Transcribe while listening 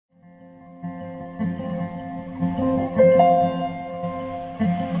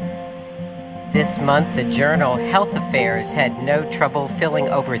This month, the journal Health Affairs had no trouble filling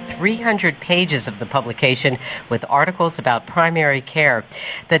over 300 pages of the publication with articles about primary care.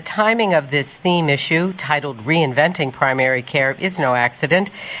 The timing of this theme issue, titled Reinventing Primary Care, is no accident.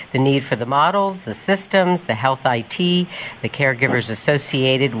 The need for the models, the systems, the health IT, the caregivers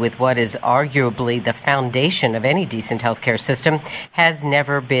associated with what is arguably the foundation of any decent healthcare system has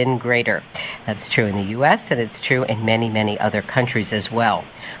never been greater. That's true in the U.S., and it's true in many, many other countries as well.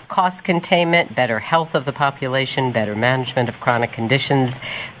 Cost containment, better health of the population, better management of chronic conditions,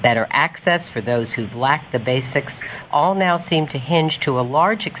 better access for those who've lacked the basics, all now seem to hinge to a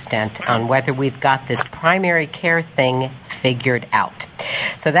large extent on whether we've got this primary care thing figured out.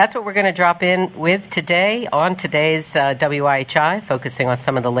 So that's what we're going to drop in with today on today's WIHI, focusing on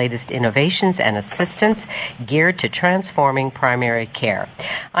some of the latest innovations and assistance geared to transforming primary care.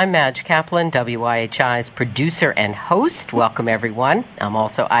 I'm Madge Kaplan, WIHI's producer and host. Welcome, everyone. I'm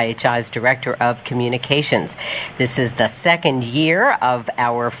also IHI's Director of Communications. This is the second year of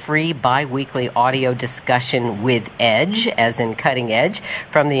our free bi-weekly audio discussion with EDGE, as in cutting edge,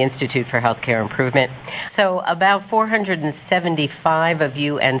 from the Institute for Healthcare Improvement. So about 475 of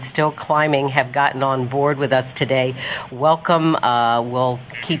you, and still climbing, have gotten on board with us today. Welcome. We'll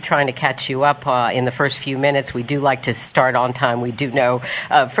keep trying to catch you up in the first few minutes. We do like to start on time. We do know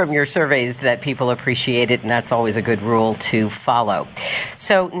from your surveys that people appreciate it, and that's always a good rule to follow.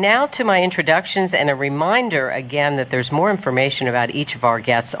 So now to my introductions, and a reminder again that there's more information about each of our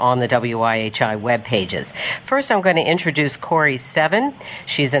guests on the WIHI web pages. First, I'm going to introduce Corey Seven.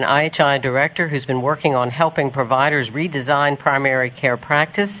 She's an IHI director who's been working on helping providers redesign primary care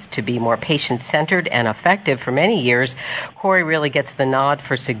practice to be more patient-centered and effective for many years. Corey really gets the nod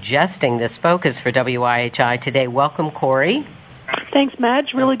for suggesting this focus for WIHI today. Welcome, Corey. Thanks,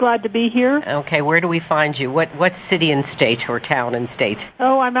 Madge. Really glad to be here. Okay, where do we find you? What city and state or town and state?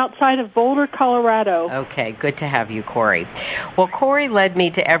 Oh, I'm outside of Boulder, Colorado. Okay, good to have you, Corey. Well, Corey led me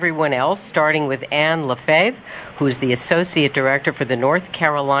to everyone else, starting with Anne Lefebvre, who's the Associate Director for the North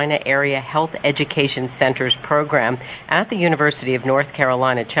Carolina Area Health Education Centers program at the University of North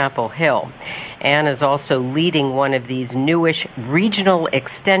Carolina, Chapel Hill. Anne is also leading one of these newish regional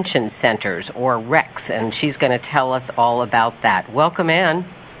extension centers, or RECs, and she's going to tell us all about that. Welcome, Anne.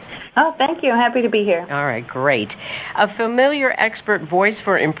 Oh, thank you. Happy to be here. All right, great. A familiar expert voice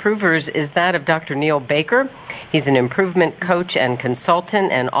for improvers is that of Dr. Neil Baker. He's an improvement coach and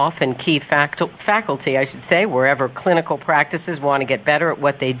consultant, and often key faculty, wherever clinical practices want to get better at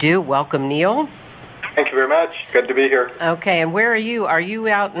what they do. Welcome, Neil. Thank you very much. Good to be here. Okay, and where are you? Are you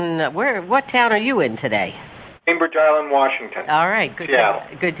out in what town are you in today? Cambridge Island, Washington. All right, good.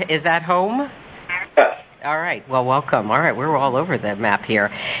 Seattle. Is that home? Yes. All right. Well, welcome. All right. We're all over the map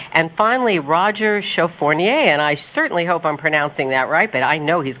here. And finally, Roger Chauffournier, and I certainly hope I'm pronouncing that right, but I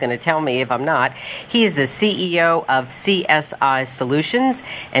know he's going to tell me if I'm not. He is the CEO of CSI Solutions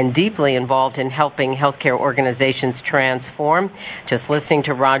and deeply involved in helping healthcare organizations transform. Just listening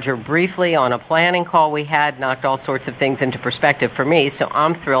to Roger briefly on a planning call we had knocked all sorts of things into perspective for me, so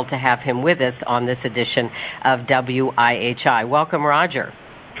I'm thrilled to have him with us on this edition of WIHI. Welcome, Roger.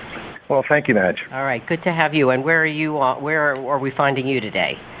 Well, thank you, Madge. All right, good to have you. And where are you? Where are we finding you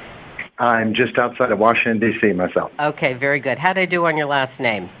today? I'm just outside of Washington, D.C. myself. Okay, very good. How'd I do on your last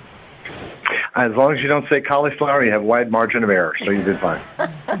name? As long as you don't say cauliflower, you have wide margin of error, so you did fine.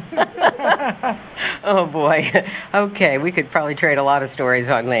 Oh, boy. Okay, we could probably trade a lot of stories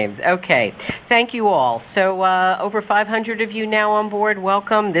on names. Okay, thank you all. So over 500 of you now on board.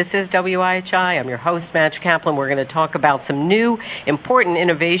 Welcome. This is WIHI. I'm your host, Madge Kaplan. We're going to talk about some new important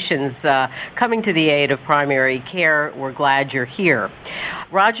innovations coming to the aid of primary care. We're glad you're here.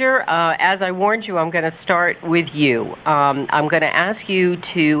 Roger, as I warned you, I'm going to start with you. I'm going to ask you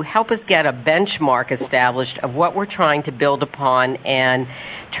to help us get a benchmark established of what we're trying to build upon and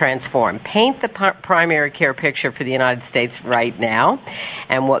transform. Paint the primary care picture for the United States right now,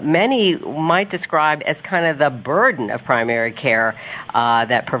 and what many might describe as kind of the burden of primary care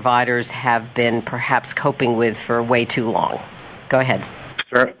that providers have been perhaps coping with for way too long. Go ahead.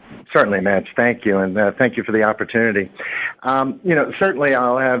 Certainly, Madge. Thank you, and thank you for the opportunity. Certainly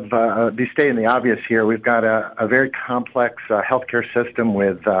I'll be stating the obvious here. We've got a very complex healthcare system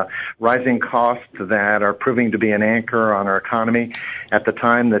with rising costs that are proving to be an anchor on our economy at the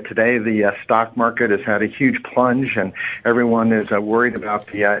time that today the stock market has had a huge plunge and everyone is worried about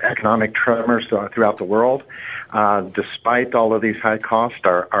the economic tremors throughout the world. Despite all of these high costs,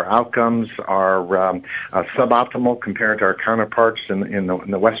 our outcomes are suboptimal compared to our counterparts in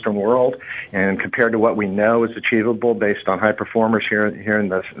the Western world, and compared to what we know is achievable based on high performers here in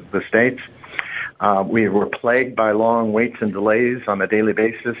the States. We were plagued by long waits and delays on a daily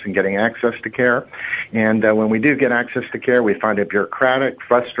basis in getting access to care. And when we do get access to care, we find it bureaucratic,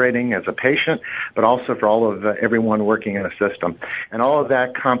 frustrating as a patient, but also for all of everyone working in the system. And all of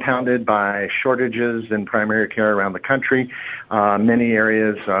that compounded by shortages in primary care around the country, many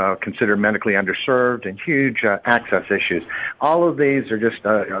areas considered medically underserved, and huge access issues. All of these are just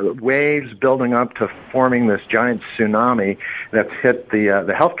waves building up to forming this giant tsunami that's hit the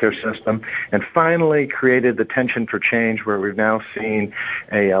healthcare system and finally created the tension for change, where we've now seen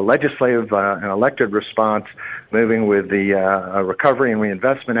a legislative and elected response moving with the Recovery and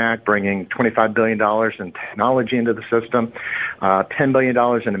Reinvestment Act, bringing $25 billion in technology into the system, $10 billion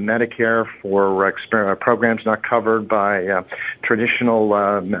into Medicare for programs not covered by traditional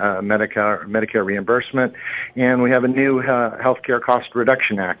Medicare reimbursement, and we have a new Healthcare Cost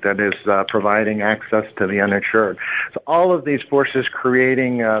Reduction Act that is providing access to the uninsured. So all of these forces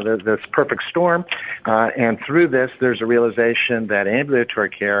creating this perfect storm, and through this there's a realization that ambulatory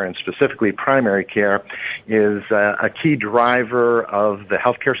care, and specifically primary care, is a key driver of the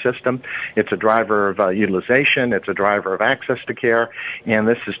healthcare system. It's a driver of utilization. It's a driver of access to care, and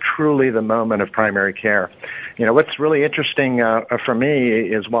this is truly the moment of primary care. You know, what's really interesting for me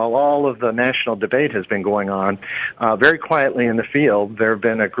is while all of the national debate has been going on, very quietly in the field, there have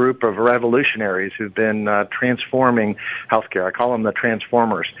been a group of revolutionaries who've been transforming healthcare. I call them the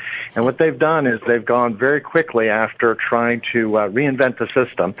transformers. And what they've done is they've gone very quickly after trying to reinvent the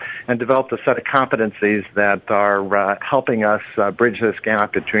system and developed a set of competencies that are helping us bridge this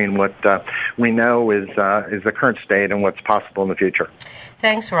gap between what we know is the current state and what's possible in the future.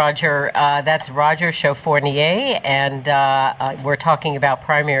 Thanks, Roger. That's Roger Chauffournier, and we're talking about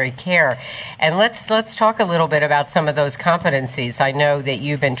primary care. And let's talk a little bit about some of those competencies. I know that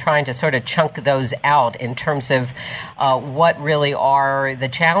you've been trying to sort of chunk those out in terms of what really are the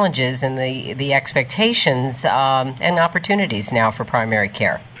challenges and the expectations and opportunities now for primary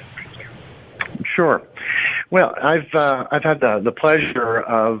care. Sure. Well, I've had the pleasure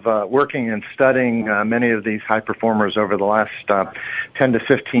of working and studying many of these high performers over the last 10 to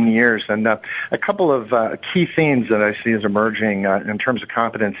 15 years, and a couple of key themes that I see as emerging in terms of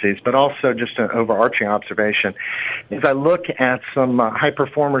competencies, but also just an overarching observation. As I look at some high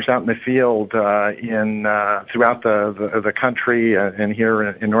performers out in the field throughout the country and here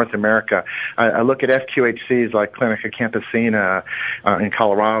in North America, I look at FQHCs like Clinica Campesina in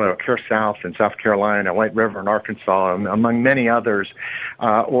Colorado, CareSouth in South Carolina, White River in Arkansas, among many others,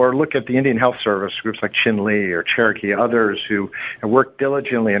 or look at the Indian Health Service, groups like Chin-Lee or Cherokee, others who have worked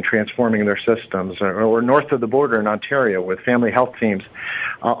diligently in transforming their systems, or north of the border in Ontario with family health teams,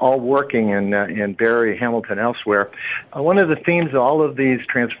 all working in Barrie, Hamilton, elsewhere. One of the themes of all of these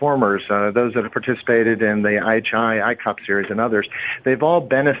transformers, those that have participated in the IHI, ICOP series, and others, they've all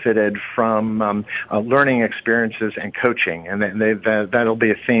benefited from learning experiences and coaching, and that'll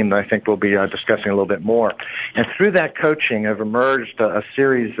be a theme that I think we'll be discussing a little bit more. And through that coaching have emerged a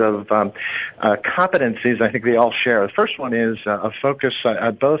series of competencies I think they all share. The first one is a focus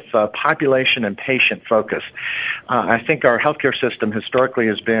at both population and patient focus. I think our healthcare system historically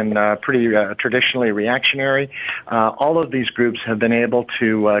has been pretty traditionally reactionary. All of these groups have been able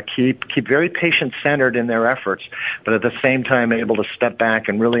to keep very patient-centered in their efforts, but at the same time able to step back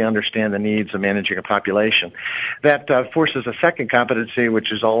and really understand the needs of managing a population. That forces a second competency,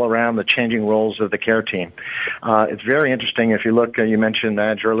 which is all around the changing roles of the care team. It's very interesting if you look, you mentioned,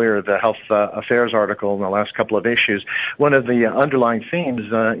 Madge, earlier, the Health Affairs article in the last couple of issues. One of the underlying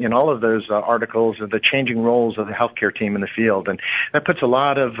themes in all of those articles are the changing roles of the healthcare team in the field, and that puts a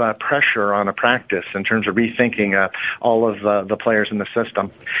lot of pressure on a practice in terms of rethinking all of the players in the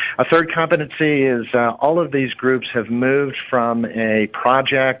system. A third competency is all of these groups have moved from a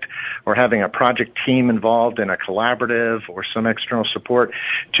project or having a project team involved in a collaborative or some external support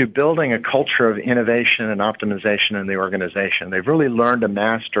to building a culture of innovation and optimization in the organization. They've really learned to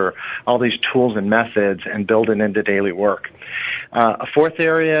master all these tools and methods and build it into daily work. A fourth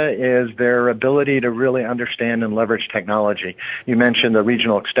area is their ability to really understand and leverage technology. You mentioned the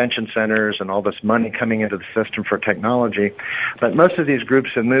regional extension centers and all this money coming into the system for technology, but most of these groups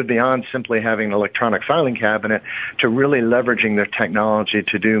have moved beyond simply having an electronic filing cabinet to really leveraging their technology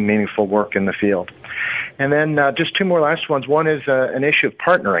to do meaningful work in the field. And then just two more last ones. One is an issue of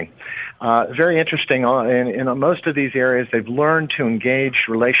partnering. Very interesting. In most of these areas, they've learned to engage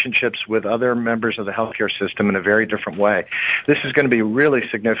relationships with other members of the healthcare system in a very different way. This is going to be really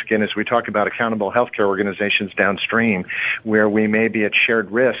significant as we talk about accountable healthcare organizations downstream, where we may be at shared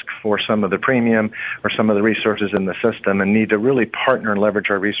risk for some of the premium or some of the resources in the system and need to really partner and leverage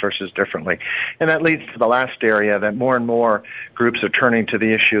our resources differently. And that leads to the last area, that more and more groups are turning to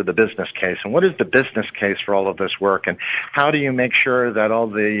the issue of the business case. And what is the business case for all of this work? And how do you make sure that all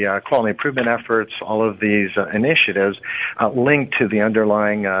the quality improvement efforts, all of these initiatives link to the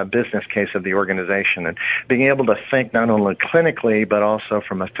underlying business case of the organization, and being able to think not only clinically but also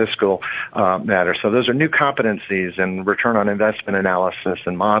from a fiscal matter. So those are new competencies in return on investment analysis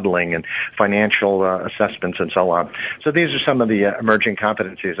and modeling and financial assessments and so on. So these are some of the emerging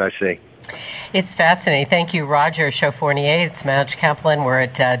competencies I see. It's fascinating. Thank you, Roger Chauffournier. It's Madge Kaplan. We're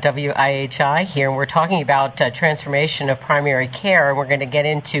at WIHI here, and we're talking about transformation of primary care, and we're going to get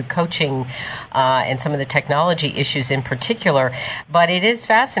into coaching and some of the technology issues in particular. But it is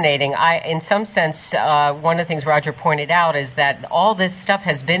fascinating. In some sense, one of the things Roger pointed out is that all this stuff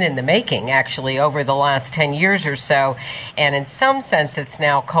has been in the making, actually, over the last 10 years or so, and in some sense, it's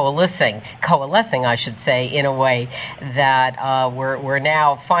now coalescing, I should say, in a way that we're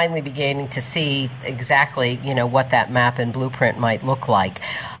now finally beginning to see exactly, what that map and blueprint might look like.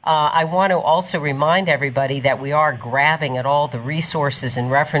 I want to also remind everybody that we are grabbing at all the resources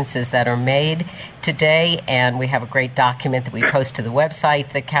and references that are made today, and we have a great document that we post to the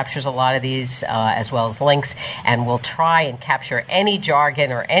website that captures a lot of these, as well as links, and we'll try and capture any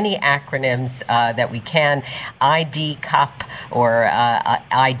jargon or any acronyms that we can. IDCOP or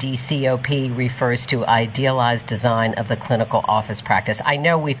IDCOP refers to Idealized Design of the Clinical Office Practice. I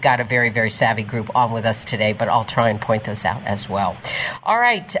know we've got a very, very savvy group on with us today, but I'll try and point those out as well. All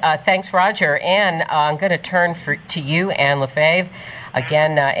right. Thanks, Roger. Anne, I'm going to turn to you, Anne Lefebvre.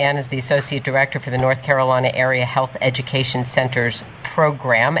 Again, Anne is the Associate Director for the North Carolina Area Health Education Centers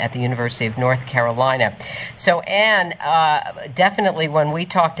program at the University of North Carolina. So, Anne, definitely when we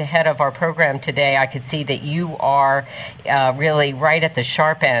talked ahead of our program today, I could see that you are really right at the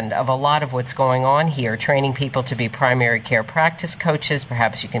sharp end of a lot of what's going on here, training people to be primary care practice coaches.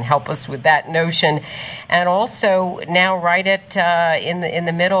 Perhaps you can help us with that notion. And also now right at in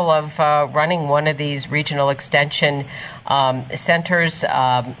the middle of running one of these regional extension centers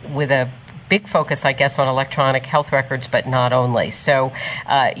with a big focus, I guess, on electronic health records, but not only. So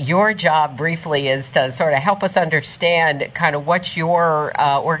your job briefly is to sort of help us understand kind of what your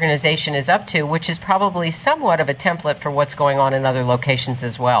organization is up to, which is probably somewhat of a template for what's going on in other locations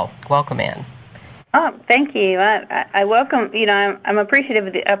as well. Welcome, Anne. Oh, thank you. I welcome, I'm appreciative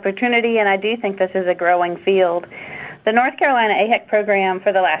of the opportunity, and I do think this is a growing field. The North Carolina AHEC program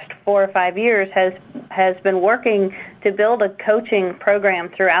for the last 4 or 5 years has been working to build a coaching program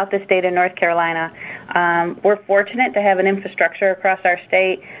throughout the state of North Carolina. We're fortunate to have an infrastructure across our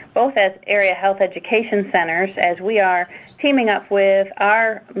state, both as area health education centers, as we are teaming up with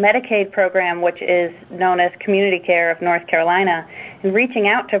our Medicaid program, which is known as Community Care of North Carolina, and reaching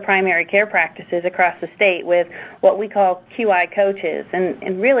out to primary care practices across the state with what we call QI coaches.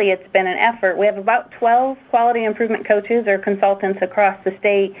 And really it's been an effort. We have about 12 quality improvement coaches or consultants across the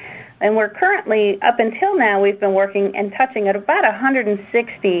state, and we're currently, up until now, we've been working and touching at about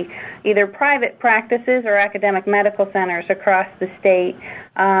 160 either private practices or academic medical centers across the state,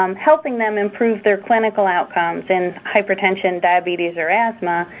 helping them improve their clinical outcomes in hypertension, diabetes, or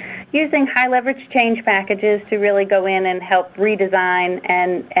asthma, using high-leverage change packages to really go in and help redesign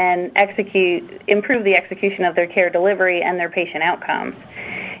and improve the execution of their care delivery and their patient outcomes.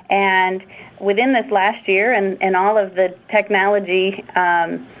 And within this last year and all of the technology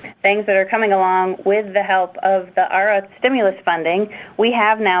things that are coming along with the help of the ARA stimulus funding, we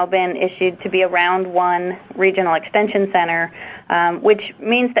have now been issued to be a Round 1 regional extension center, which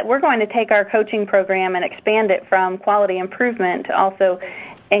means that we're going to take our coaching program and expand it from quality improvement to also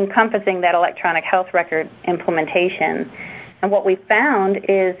encompassing that electronic health record implementation. And what we found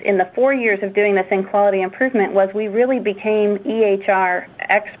is in the 4 years of doing this in quality improvement was we really became EHR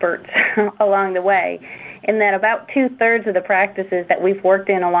experts along the way, in that about 2/3 of the practices that we've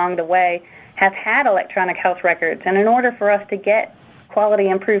worked in along the way have had electronic health records. And in order for us to get quality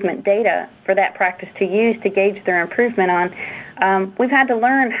improvement data for that practice to use to gauge their improvement on, we've had to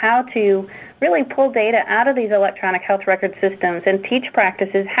learn how to really pull data out of these electronic health record systems and teach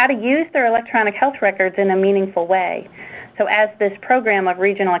practices how to use their electronic health records in a meaningful way. So as this program of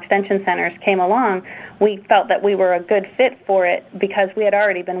regional extension centers came along, we felt that we were a good fit for it because we had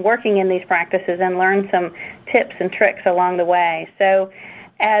already been working in these practices and learned some tips and tricks along the way. So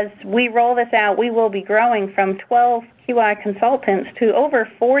as we roll this out, we will be growing from 12 QI consultants to over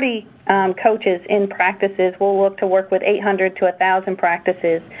 40 coaches in practices. We'll look to work with 800 to 1,000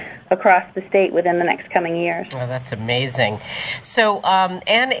 practices across the state within the next coming years. Oh, that's amazing. So,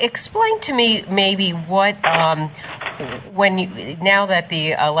 Anne, explain to me maybe what, now that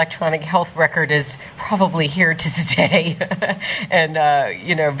the electronic health record is probably here to stay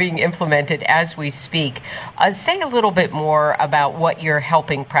and, being implemented as we speak, say a little bit more about what you're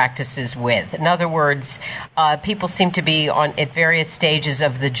helping practices with. In other words, people seem to be at various stages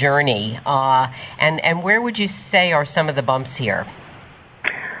of the journey, and where would you say are some of the bumps here?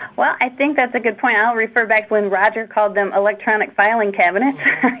 Well, I think that's a good point. I'll refer back to when Roger called them electronic filing cabinets.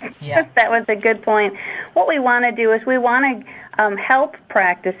 Yeah. That was a good point. What we want to do is we want to help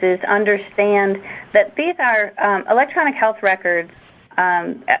practices understand that these are electronic health records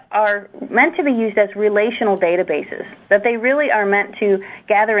are meant to be used as relational databases, that they really are meant to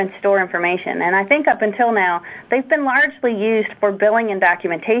gather and store information. And I think up until now, they've been largely used for billing and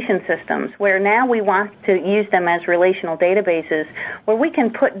documentation systems, where now we want to use them as relational databases, where we can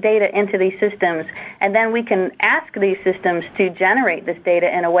put data into these systems, and then we can ask these systems to generate this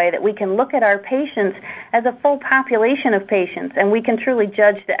data in a way that we can look at our patients as a full population of patients, and we can truly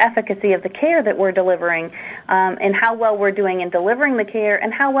judge the efficacy of the care that we're delivering and how well we're doing in delivering the care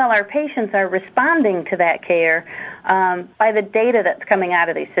and how well our patients are responding to that care by the data that's coming out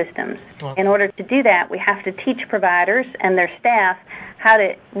of these systems. Okay. In order to do that, we have to teach providers and their staff how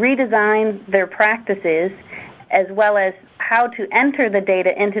to redesign their practices as well as how to enter the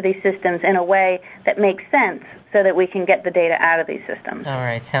data into these systems in a way that makes sense so that we can get the data out of these systems. All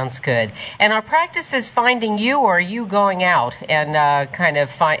right, sounds good. And are practices finding you, or are you going out and kind of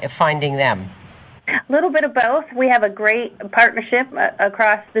finding them? A little bit of both. We have a great partnership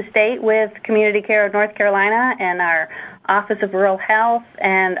across the state with Community Care of North Carolina and our Office of Rural Health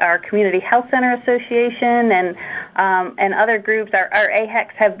and our Community Health Center Association and other groups. Our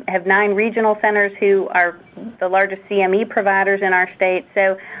AHECs have 9 regional centers who are the largest CME providers in our state.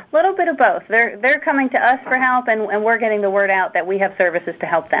 So a little bit of both. They're coming to us for help, and we're getting the word out that we have services to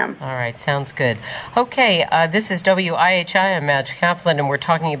help them. All right, sounds good. Okay, this is WIHI. I'm Madge Kaplan, and we're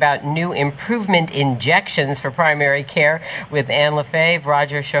talking about new improvement injections for primary care with Anne Lefebvre,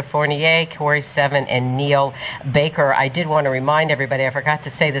 Roger Chafournier, Corey Seven, and Neil Baker. I did want to remind everybody, I forgot to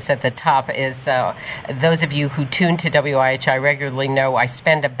say this at the top, is those of you who tune to WIHI regularly know I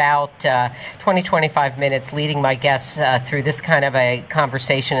spend about 20-25 minutes leading my guests through this kind of a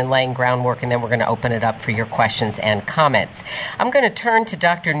conversation and laying groundwork, and then we're going to open it up for your questions and comments. I'm going to turn to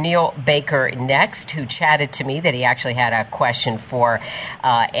Dr. Neil Baker next, who chatted to me that he actually had a question for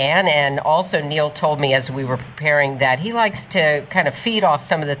Anne, and also Neil told me as we were preparing that he likes to kind of feed off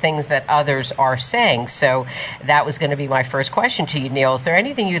some of the things that others are saying, so that was going to be my first question to you, Neil. Is there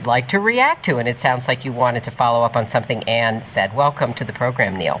anything you'd like to react to? And it sounds like you wanted to follow up on something Anne said. Welcome to the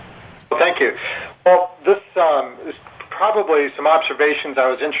program, Neil. Well, thank you. Well, this is probably some observations I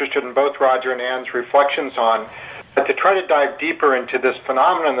was interested in both Roger and Anne's reflections on, but to try to dive deeper into this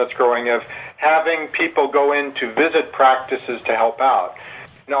phenomenon that's growing of having people go in to visit practices to help out.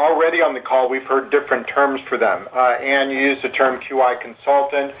 Now, already on the call, we've heard different terms for them. Anne, you used the term QI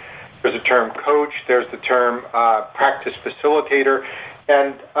consultant. There's a term coach. There's the term practice facilitator.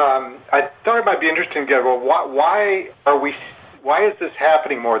 And I thought it might be interesting to get, well, why is this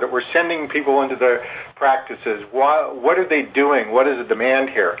happening more, that we're sending people into the practices? What are they doing? What is the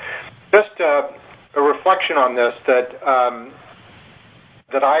demand here? Just a reflection on this that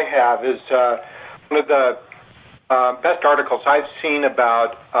I have is one of the best articles I've seen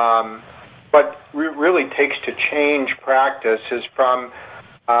about what really takes to change practice is from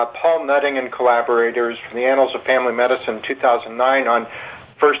Paul Nutting and collaborators from the Annals of Family Medicine 2009 on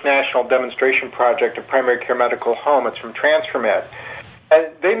First National Demonstration Project of Primary Care Medical Home. It's from TransferMed. And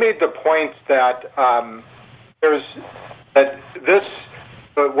they made the point that one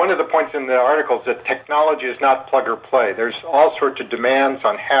of the points in the article is that technology is not plug or play. There's all sorts of demands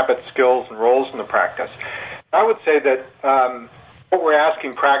on habits, skills, and roles in the practice. I would say that what we're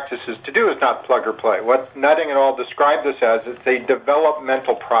asking practices to do is not plug or play. What Nutting et al. Described this as is a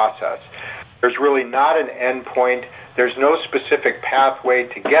developmental process. There's really not an end point. There's no specific pathway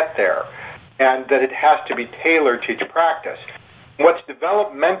to get there, and that it has to be tailored to each practice. What's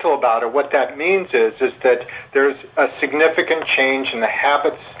developmental about it, what that means is that there's a significant change in the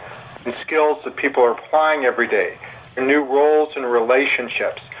habits and skills that people are applying every day. There are new roles and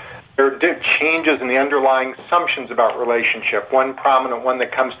relationships. There are changes in the underlying assumptions about relationship. One prominent one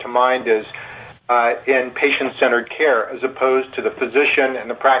that comes to mind is in patient-centered care, as opposed to the physician and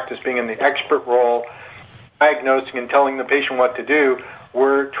the practice being in the expert role. diagnosing and telling the patient what to do.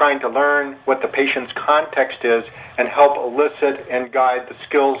 We're trying to learn what the patient's context is and help elicit and guide the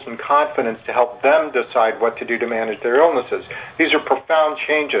skills and confidence to help them decide what to do to manage their illnesses. These are profound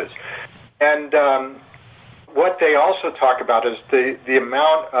changes. And what they also talk about is the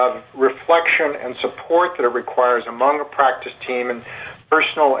amount of reflection and support that it requires among a practice team and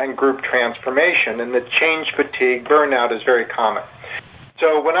personal and group transformation, and the change fatigue, burnout is very common.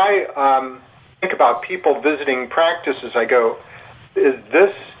 So when I think about people visiting practices, I go, is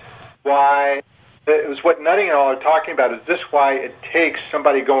this why, it was what Nutting and all are talking about, is this why it takes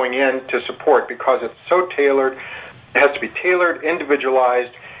somebody going in to support? Because it's so tailored, it has to be tailored,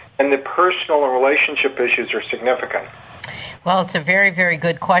 individualized, and the personal and relationship issues are significant. Well, it's a very, very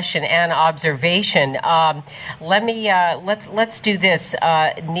good question and observation. Let's do this.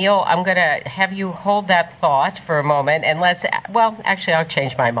 Neil, I'm going to have you hold that thought for a moment, and actually, I'll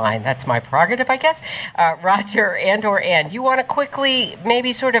change my mind. That's my prerogative, I guess. Roger and/or Ann, you want to quickly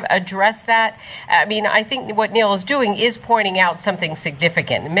maybe sort of address that? I mean, I think what Neil is doing is pointing out something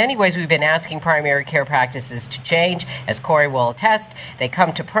significant. In many ways, we've been asking primary care practices to change, as Corey will attest. They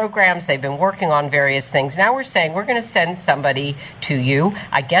come to programs. They've been working on various things. Now we're saying we're going to send somebody to you.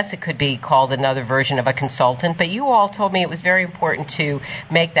 I guess it could be called another version of a consultant, but you all told me it was very important to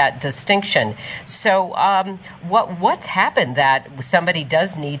make that distinction. So what's happened that somebody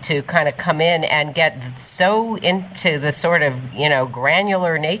does need to kind of come in and get so into the sort of,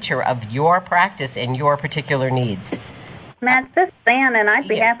 granular nature of your practice and your particular needs? Matt, this is Ann, and I'd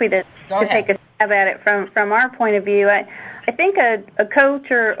be happy to take a stab at it from our point of view. I think a coach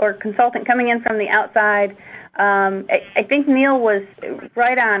or consultant coming in from the outside, I think Neil was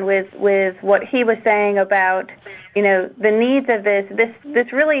right on with what he was saying about, the needs of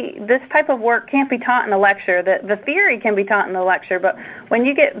this type of work can't be taught in a lecture. The theory can be taught in the lecture, but when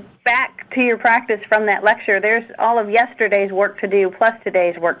you get back to your practice from that lecture, there's all of yesterday's work to do plus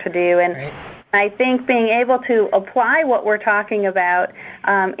today's work to do. And right. I think being able to apply what we're talking about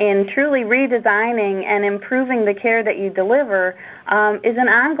in truly redesigning and improving the care that you deliver is an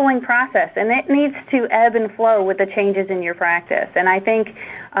ongoing process, and it needs to ebb and flow with the changes in your practice. And I think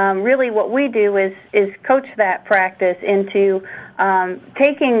really what we do is coach that practice into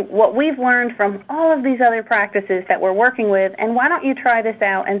taking what we've learned from all of these other practices that we're working with, and why don't you try this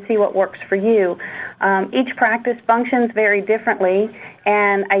out and see what works for you. Each practice functions very differently,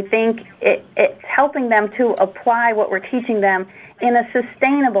 and I think it's helping them to apply what we're teaching them in a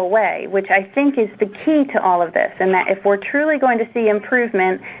sustainable way, which I think is the key to all of this, and that if we're truly going to see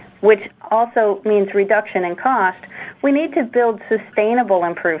improvement, which also means reduction in cost, we need to build sustainable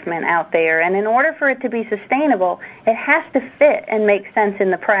improvement out there. And in order for it to be sustainable, it has to fit and make sense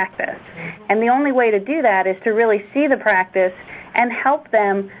in the practice. And the only way to do that is to really see the practice and help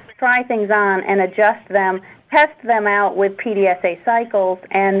them try things on and adjust them, test them out with PDSA cycles,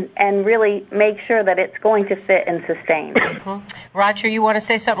 and really make sure that it's going to fit and sustain. Mm-hmm. Roger, you want to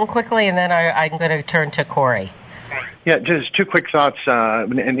say something quickly, and then I'm going to turn to Corey. Yeah, just two quick thoughts.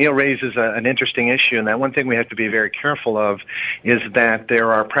 And Neil raises an interesting issue, and that one thing we have to be very careful of is that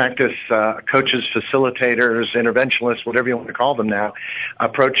there are practice coaches, facilitators, interventionists, whatever you want to call them now,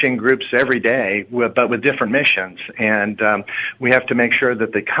 approaching groups every day, but with different missions. And we have to make sure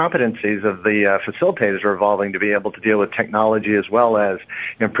that the competencies of the facilitators are evolving to be able to deal with technology as well as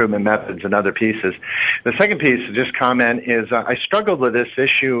improvement methods and other pieces. The second piece, to just comment, is I struggled with this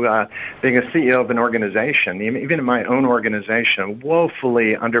issue being a CEO of an organization, even in my own organization,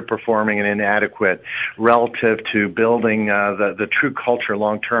 woefully underperforming and inadequate relative to building the true culture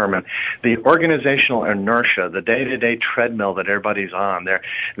long term. And the organizational inertia, the day-to-day treadmill that everybody's on,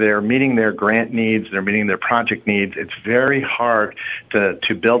 they're meeting their grant needs, they're meeting their project needs. It's very hard to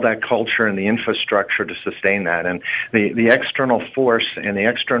build that culture and the infrastructure to sustain that. And the external force and the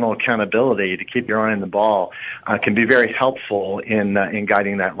external accountability to keep your eye on the ball can be very helpful in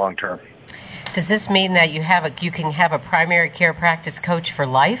guiding that long term. Does this mean that you can have a primary care practice coach for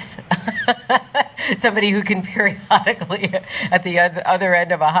life? Somebody who can periodically at the other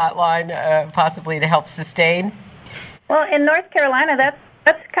end of a hotline possibly to help sustain? Well, in North Carolina,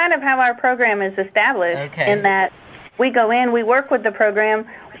 that's kind of how our program is established. Okay. In that we go in, we work with the program,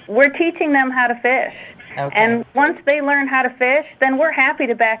 we're teaching them how to fish. Okay. And once they learn how to fish, then we're happy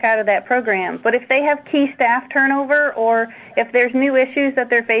to back out of that program. But if they have key staff turnover or if there's new issues that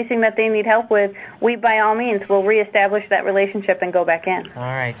they're facing that they need help with, we by all means will reestablish that relationship and go back in. All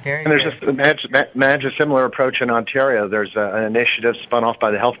right, very good. And there's a similar approach in Ontario. There's an initiative spun off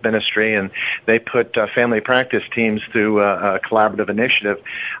by the health ministry, and they put family practice teams through a collaborative initiative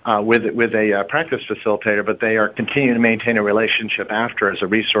with a practice facilitator, but they are continuing to maintain a relationship after as a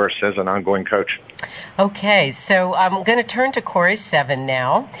resource, as an ongoing coach. Okay, so I'm going to turn to Corey Seven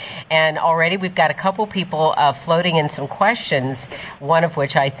now, and already we've got a couple people floating in some questions, one of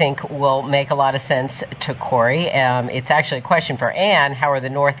which I think will make a lot of sense to Corey. It's actually a question for Ann. How are the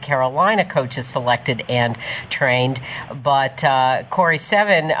North Carolina coaches selected and trained? But Corey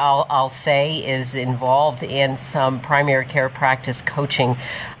Seven, I'll say, is involved in some primary care practice coaching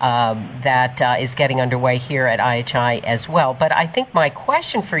that is getting underway here at IHI as well. But I think my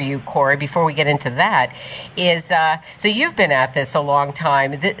question for you, Corey, before we get into that, is so you've been at this a long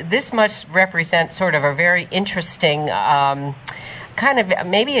time. This must represent sort of a very interesting kind of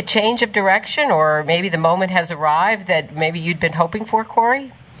maybe a change of direction, or maybe the moment has arrived that maybe you'd been hoping for,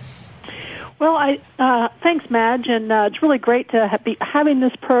 Corey? Well, thanks, Madge, and it's really great to be having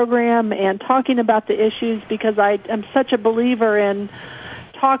this program and talking about the issues, because I am such a believer in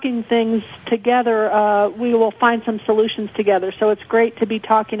talking things together. We will find some solutions together, so it's great to be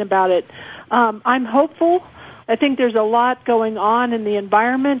talking about it. I'm hopeful. I think there's a lot going on in the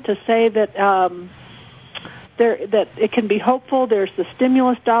environment to say that that it can be hopeful. There's the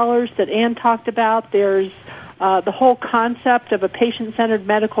stimulus dollars that Ann talked about. There's the whole concept of a patient-centered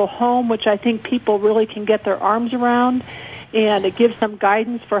medical home, which I think people really can get their arms around, and it gives them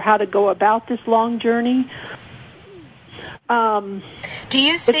guidance for how to go about this long journey. Do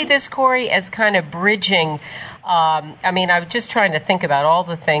you see this, Corey, as kind of bridging? I mean, I'm just trying to think about all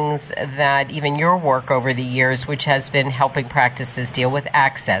the things that even your work over the years, which has been helping practices deal with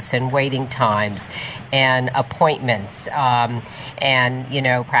access and waiting times and appointments, and, you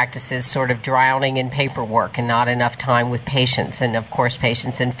know, practices sort of drowning in paperwork and not enough time with patients, and, of course,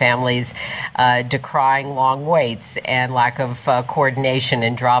 patients and families decrying long waits and lack of coordination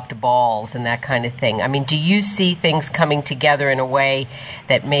and dropped balls and that kind of thing. I mean, do you see things coming together in a way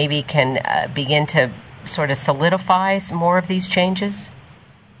that maybe can begin to sort of solidify some more of these changes?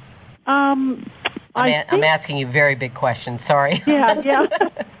 I'm asking you very big questions. Sorry. Yeah.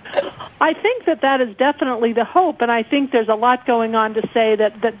 I think that is definitely the hope, and I think there's a lot going on to say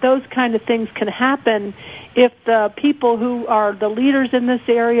that those kind of things can happen if the people who are the leaders in this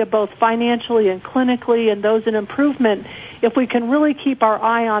area, both financially and clinically, and those in improvement, if we can really keep our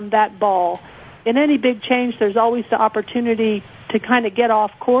eye on that ball. In any big change, there's always the opportunity to kind of get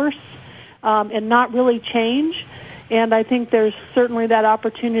off course and not really change. And I think there's certainly that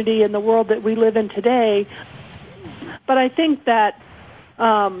opportunity in the world that we live in today. But I think that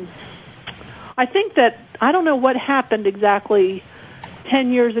I don't know what happened exactly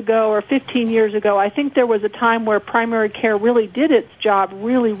 10 years ago or 15 years ago. I think there was a time where primary care really did its job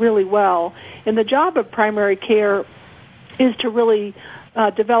really, really well. And the job of primary care is to really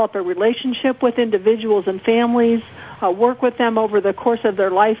develop a relationship with individuals and families, work with them over the course of their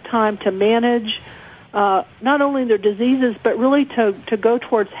lifetime to manage not only their diseases, but really to go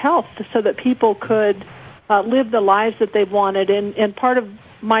towards health so that people could live the lives that they've wanted. And part of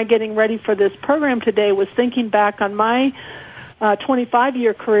my getting ready for this program today was thinking back on my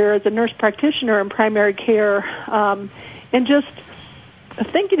 25-year career as a nurse practitioner in primary care, and just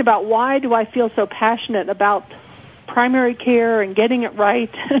thinking about why do I feel so passionate about primary care and getting it right.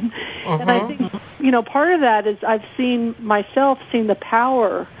 And I think, part of that is I've seen the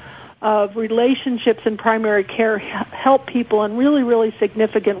power of relationships in primary care help people in really, really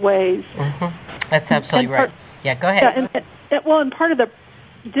significant ways. Mm-hmm. That's absolutely right. Yeah, go ahead. And part of the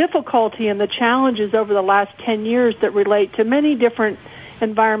difficulty and the challenges over the last 10 years that relate to many different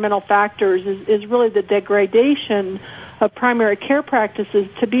environmental factors is really the degradation of primary care practices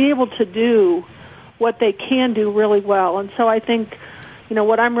to be able to do what they can do really well. And so I think,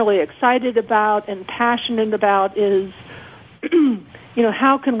 what I'm really excited about and passionate about is,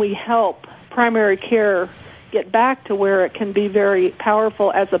 how can we help primary care get back to where it can be very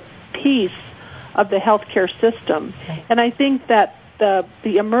powerful as a piece of the healthcare system. Okay. And I think that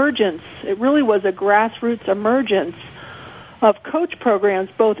the emergence, it really was a grassroots emergence of coach programs,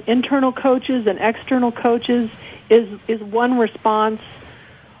 both internal coaches and external coaches, is one response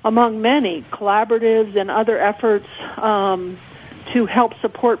among many collaboratives and other efforts to help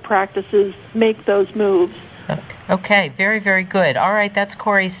support practices make those moves. Okay, very, very good. All right, that's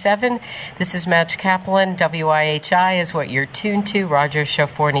Corey Seven. This is Madge Kaplan. WIHI is what you're tuned to. Roger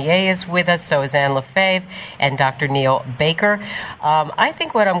Chafournier is with us, so is Ann Lefebvre and Dr. Neil Baker. I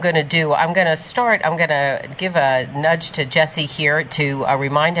think what I'm going to do, I'm going to give a nudge to Jesse here to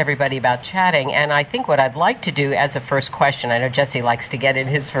remind everybody about chatting, and I think what I'd like to do as a first question, I know Jesse likes to get in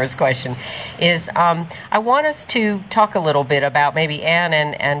his first question, is I want us to talk a little bit about, maybe Ann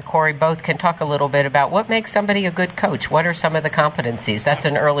and Corey both can talk a little bit about what makes somebody a good good coach? What are some of the competencies? That's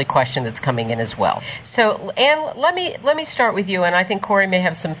an early question that's coming in as well. So, Ann, let me start with you, and I think Corey may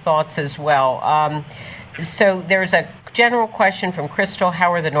have some thoughts as well. So there's a general question from Crystal: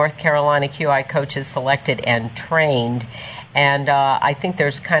 how are the North Carolina QI coaches selected and trained? And I think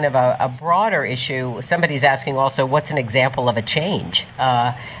there's kind of a broader issue. Somebody's asking also, what's an example of a change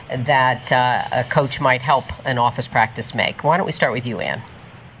that a coach might help an office practice make? Why don't we start with you, Ann?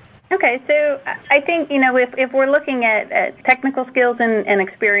 Okay, so I think, if we're looking at technical skills and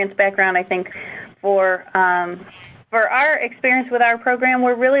experience background, I think for our experience with our program,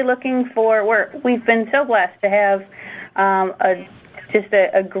 we're really looking we've been so blessed to have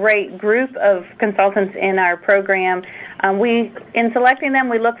a great group of consultants in our program. In selecting them,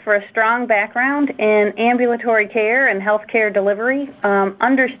 we look for a strong background in ambulatory care and healthcare delivery.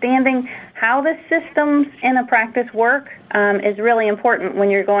 Understanding how the systems in a practice work is really important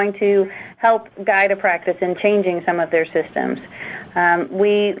when you're going to help guide a practice in changing some of their systems.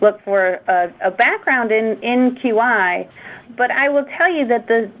 We look for a background in QI, but I will tell you that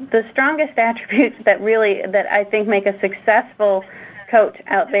the strongest attributes that I think make a successful coach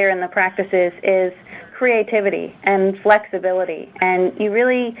out there in the practices is creativity and flexibility. And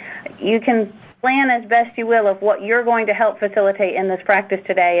you can plan as best you will of what you're going to help facilitate in this practice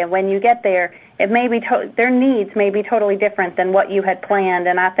today. And when you get there, it may be their needs may be totally different than what you had planned.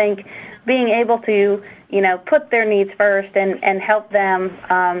 And I think being able to put their needs first and help them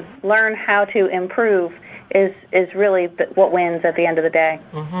learn how to improve is really what wins at the end of the day.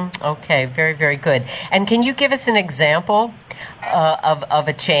 Mm-hmm. Okay, very, very good. And can you give us an example of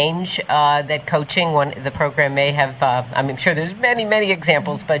a change that coaching, the program may have? I'm sure there's many, many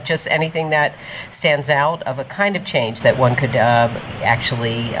examples, but just anything that stands out of a kind of change that one could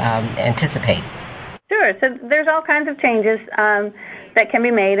actually anticipate. Sure. So there's all kinds of changes that can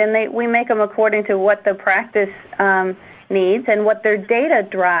be made, and we make them according to what the practice needs and what their data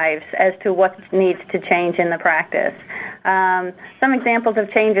drives as to what needs to change in the practice. Some examples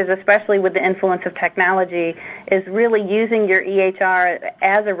of changes, especially with the influence of technology, is really using your EHR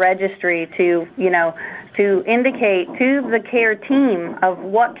as a registry to indicate to the care team of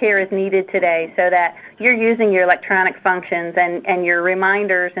what care is needed today, so that you're using your electronic functions and your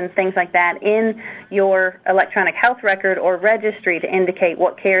reminders and things like that in your electronic health record or registry to indicate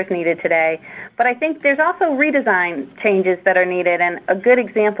what care is needed today. But I think there's also redesign changes that are needed, and a good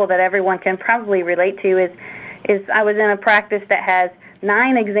example that everyone can probably relate to is I was in a practice that has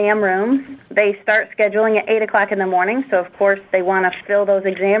 9 exam rooms. They start scheduling at 8 o'clock in the morning, so of course they want to fill those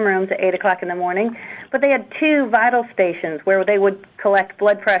exam rooms at 8 o'clock in the morning. But they had 2 vital stations where they would collect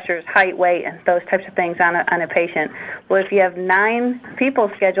blood pressures, height, weight, and those types of things on a patient. Well, if you have 9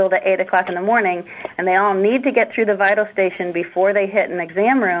 people scheduled at 8 o'clock in the morning, and they all need to get through the vital station before they hit an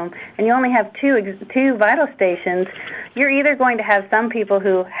exam room, and you only have two vital stations, you're either going to have some people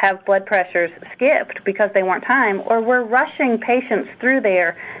who have blood pressures skipped because they weren't time, or we're rushing patients through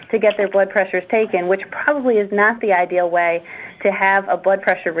there to get their blood pressures taken, which probably is not the ideal way to have a blood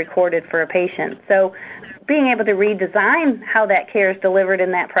pressure recorded for a patient. So being able to redesign how that care is delivered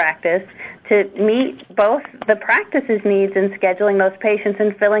in that practice to meet both the practice's needs in scheduling those patients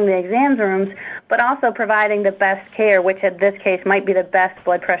and filling the exam rooms, but also providing the best care, which in this case might be the best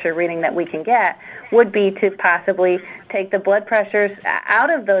blood pressure reading that we can get, would be to possibly take the blood pressures out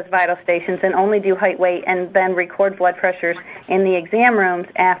of those vital stations and only do height, weight, and then record blood pressures in the exam rooms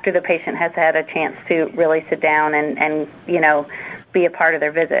after the patient has had a chance to really sit down and be a part of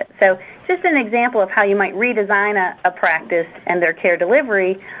their visit. So just an example of how you might redesign a practice and their care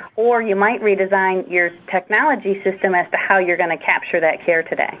delivery, or you might redesign your technology system as to how you're going to capture that care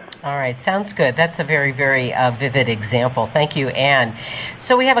today. All right, sounds good. That's a very, very vivid example. Thank you, Ann.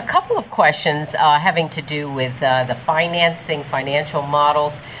 So we have a couple of questions having to do with the financial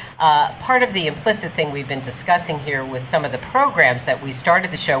models. Part of the implicit thing we've been discussing here with some of the programs that we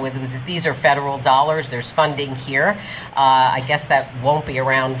started the show with was that these are federal dollars. There's funding here. I guess that won't be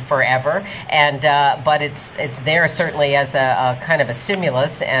around forever, but it's there certainly as a kind of a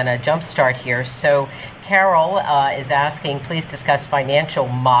stimulus and a jump start here. So Carol is asking, please discuss financial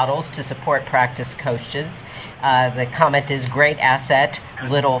models to support practice coaches. The comment is great asset,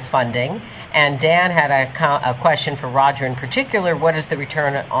 little funding. And Dan had a question for Roger in particular. What is the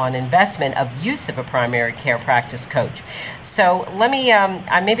return on investment of use of a primary care practice coach? So let me,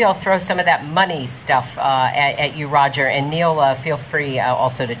 maybe I'll throw some of that money stuff at you, Roger. And Neil, feel free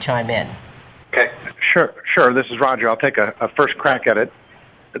also to chime in. Okay, sure. This is Roger. I'll take a first crack at it.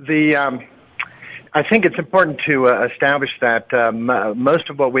 I think it's important to establish that most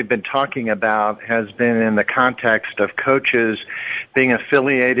of what we've been talking about has been in the context of coaches being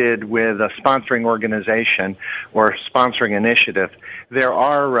affiliated with a sponsoring organization or sponsoring initiative. There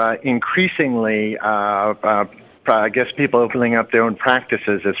are increasingly I guess people opening up their own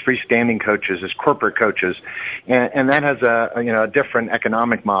practices as freestanding coaches, as corporate coaches, and that has a different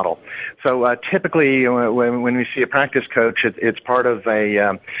economic model. So typically, when we see a practice coach, it's part of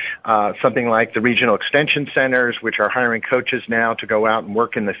a something like the regional extension centers, which are hiring coaches now to go out and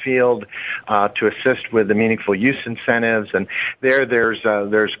work in the field to assist with the meaningful use incentives. And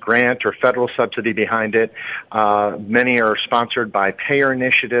there's grant or federal subsidy behind it. Many are sponsored by payer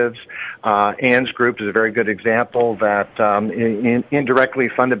initiatives. Ann's group is a very good example that indirectly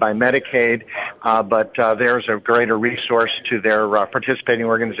funded by Medicaid, but there's a greater resource to their participating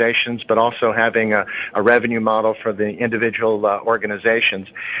organizations, but also having a revenue model for the individual organizations.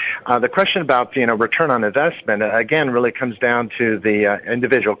 The question about return on investment again really comes down to the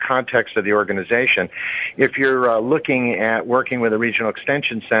individual context of the organization. If you're looking at working with a regional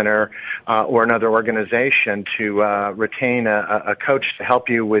extension center or another organization to retain a coach to help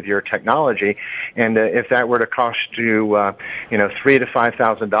you with your technology, and if that were to cost you, $3,000 to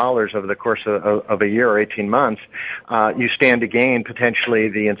 $5,000 over the course of a year or 18 months, you stand to gain potentially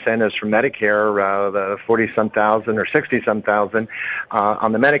the incentives from Medicare, the 40-some thousand or 60-some thousand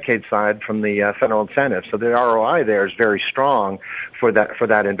on the Medicaid side from the federal incentive. So the ROI there is very strong for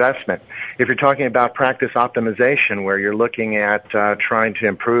that investment. If you're talking about practice optimization, where you're looking at trying to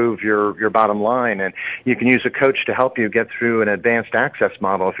improve your bottom line, and you can use a coach to help you get through an advanced access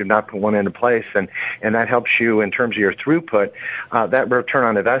model if you've not put one into place, and that helps you in terms of your throughput, that return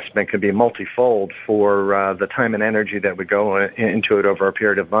on investment can be multifold for the time and energy that would go into it over a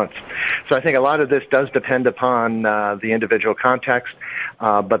period of months. So I think a lot of this does depend upon the individual context,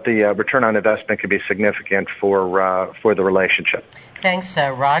 but the return on investment can be significant for the relationship. Thanks,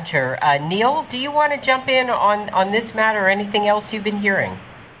 Roger. Neil, do you want to jump in on this matter or anything else you've been hearing?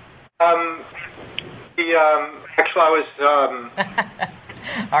 Actually, I was.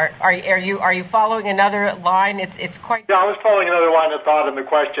 Are you following another line? It's quite. Yeah, I was following another line of thought in the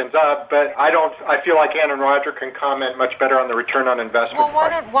questions, but I feel like Ann and Roger can comment much better on the return on investment.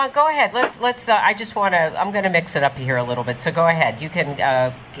 Well, go ahead. Let's. I'm going to mix it up here a little bit. So go ahead. You can.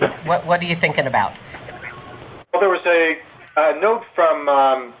 What are you thinking about? Well, there was a note from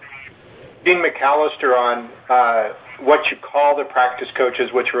Dean McAllister on what you call the practice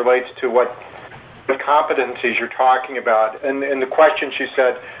coaches, which relates to what competencies you're talking about. And in the question, she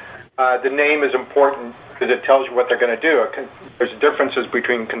said the name is important because it tells you what they're going to do. There's differences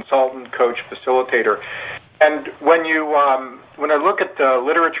between consultant, coach, facilitator. And when I look at the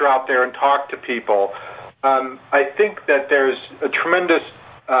literature out there and talk to people, I think that there's a tremendous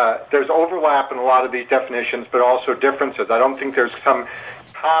there's overlap in a lot of these definitions, but also differences. I don't think there's some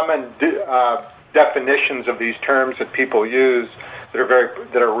common definitions of these terms that people use that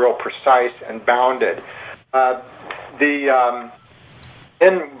are real precise and bounded. But in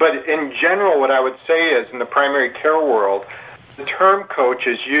general, what I would say is in the primary care world, the term coach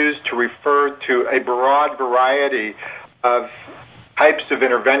is used to refer to a broad variety of types of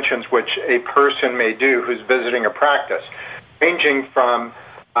interventions which a person may do who's visiting a practice, ranging from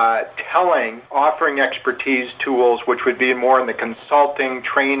offering expertise tools, which would be more in the consulting,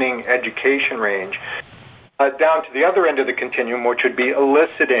 training, education range, down to the other end of the continuum, which would be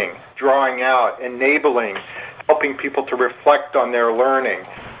eliciting, drawing out, enabling, helping people to reflect on their learning,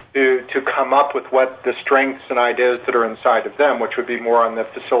 to come up with what the strengths and ideas that are inside of them, which would be more on the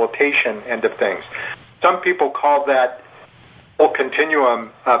facilitation end of things. Some people call that whole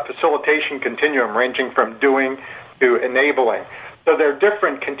continuum, facilitation continuum, ranging from doing to enabling. So there are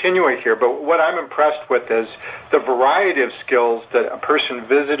different continua here, but what I'm impressed with is the variety of skills that a person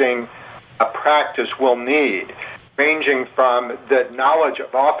visiting a practice will need, ranging from the knowledge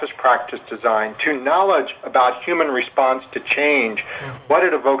of office practice design to knowledge about human response to change, what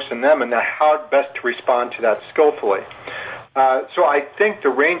it evokes in them, and how best to respond to that skillfully. So I think the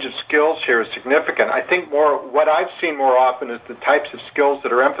range of skills here is significant. I think what I've seen more often is the types of skills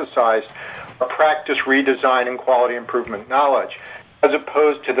that are emphasized are practice redesign and quality improvement knowledge, as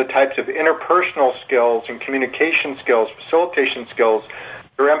opposed to the types of interpersonal skills and communication skills, facilitation skills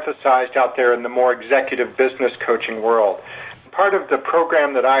that are emphasized out there in the more executive business coaching world. Part of the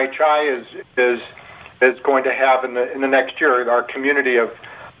program that IHI is going to have in the next year, our community of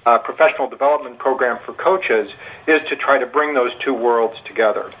professional development program for coaches, is to try to bring those two worlds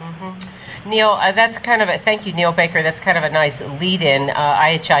together. Mm-hmm. Neil, thank you, Neil Baker. That's kind of a nice lead-in.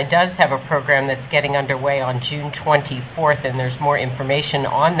 IHI does have a program that's getting underway on June 24th, and there's more information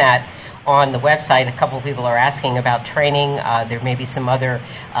on that on the website. A couple of people are asking about training. There may be some other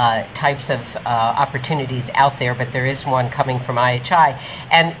types of opportunities out there, but there is one coming from IHI.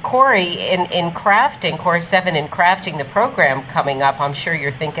 And Corey, in crafting, Corey Seven, in crafting the program coming up, I'm sure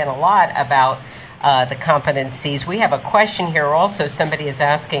you're thinking a lot about the competencies. We have a question here also. Somebody is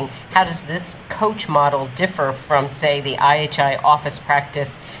asking, how does this coach model differ from, say, the IHI office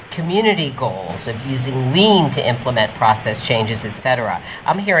practice community goals of using lean to implement process changes, etc.?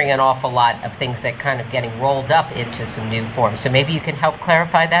 I'm hearing an awful lot of things that kind of getting rolled up into some new forms. So maybe you can help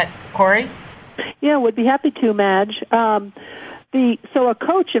clarify that, Corey? Yeah, would be happy to, Madge. So a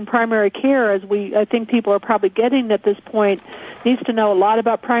coach in primary care, I think people are probably getting at this point, needs to know a lot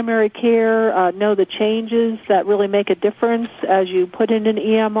about primary care, know the changes that really make a difference as you put in an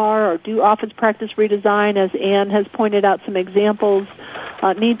EMR or do office practice redesign, as Ann has pointed out some examples,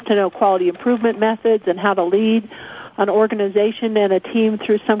 needs to know quality improvement methods and how to lead an organization and a team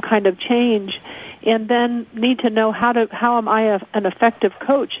through some kind of change, and then need to know how am I an effective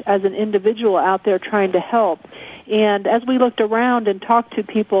coach as an individual out there trying to help. And as we looked around and talked to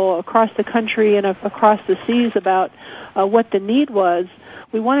people across the country and across the seas about what the need was,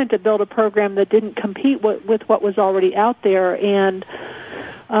 we wanted to build a program that didn't compete with what was already out there. And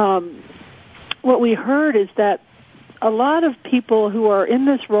what we heard is that a lot of people who are in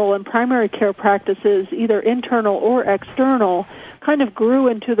this role in primary care practices, either internal or external, kind of grew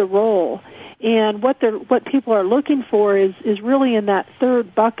into the role. And what people are looking for is really in that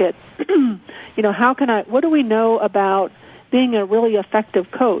third bucket. What do we know about being a really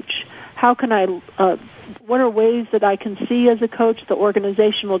effective coach? What are ways that I can see as a coach the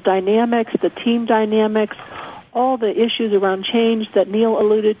organizational dynamics, the team dynamics, all the issues around change that Neil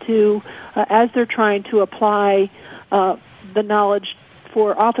alluded to as they're trying to apply the knowledge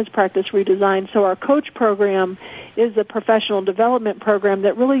for office practice redesign. So our coach program is a professional development program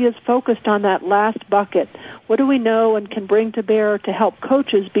that really is focused on that last bucket. What do we know and can bring to bear to help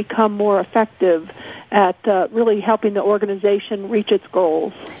coaches become more effective at really helping the organization reach its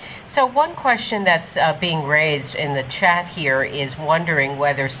goals? So one question that's being raised in the chat here is wondering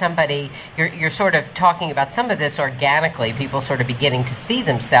whether you're sort of talking about some of this organically, people sort of beginning to see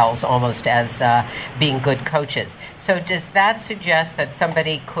themselves almost as being good coaches. So does that suggest that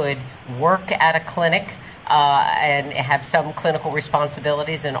somebody could work at a clinic and have some clinical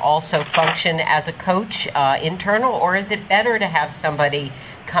responsibilities and also function as a coach internal, or is it better to have somebody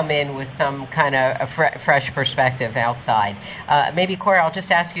come in with some kind of a fresh perspective outside? Maybe, Corey, I'll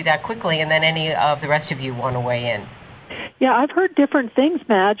just ask you that quickly, and then any of the rest of you want to weigh in. Yeah, I've heard different things,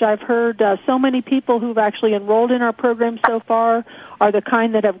 Madge. I've heard so many people who've actually enrolled in our program so far are the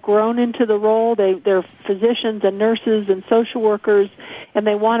kind that have grown into the role. They're physicians and nurses and social workers, and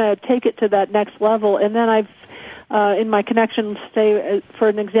they want to take it to that next level. And then I've in my connections, say, for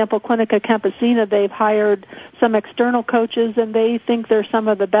an example, Clinica Campesina, they've hired some external coaches, and they think they're some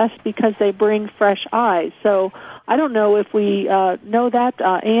of the best because they bring fresh eyes. So I don't know if we know that.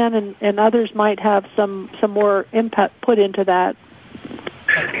 Ann and others might have some more input put into that.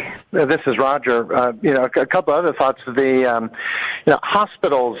 This is Roger. A couple other thoughts.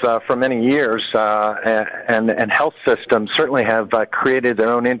 Hospitals for many years and health systems certainly have created their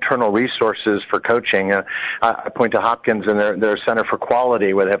own internal resources for coaching. I point to Hopkins and their Center for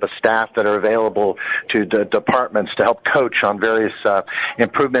Quality, where they have a staff that are available to departments to help coach on various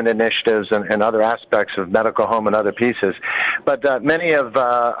improvement initiatives and other aspects of medical home and other pieces. But many of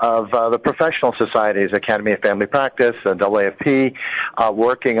the professional societies, Academy of Family Practice, AAFP,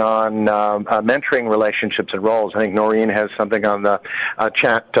 working on mentoring relationships and roles. I think Noreen has something on the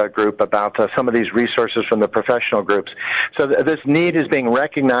chat group about some of these resources from the professional groups. So this need is being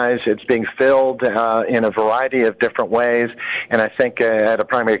recognized. It's being filled in a variety of different ways. And I think at a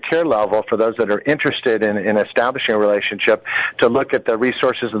primary care level, for those that are interested in establishing a relationship, to look at the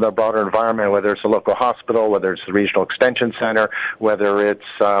resources in the broader environment, whether it's a local hospital, whether it's the regional extension center, whether it's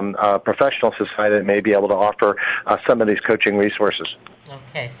a professional society that may be able to offer some of these coaching resources.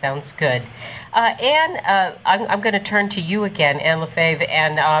 Okay, sounds good. Ann, I'm going to turn to you again, Ann Lefebvre,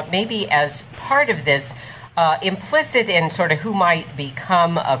 and maybe as part of this, implicit in sort of who might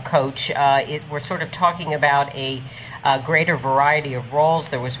become a coach, we're sort of talking about a greater variety of roles.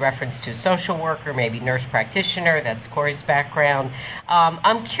 There was reference to social worker, maybe nurse practitioner. That's Corey's background.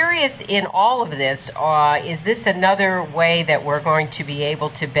 I'm curious, in all of this, is this another way that we're going to be able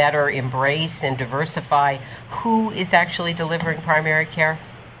to better embrace and diversify who is actually delivering primary care?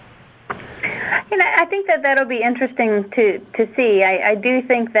 I I think that that'll be interesting to see. I do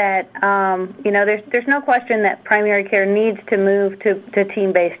think that there's no question that primary care needs to move to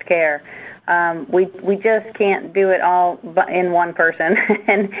team-based care. We just can't do it all in one person,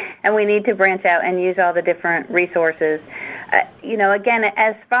 and we need to branch out and use all the different resources. Again,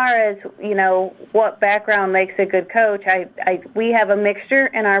 as far as what background makes a good coach, we have a mixture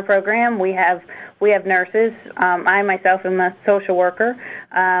in our program. We have nurses. I myself am a social worker.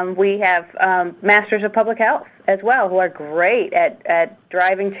 We have masters of public health as well, who are great at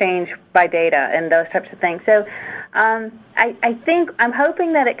driving change by data and those types of things. So I'm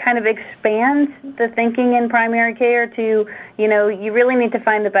hoping that it kind of expands the thinking in primary care to, you really need to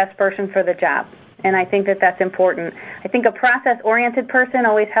find the best person for the job. And I think that that's important. I think a process-oriented person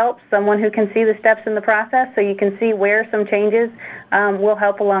always helps, someone who can see the steps in the process so you can see where some changes will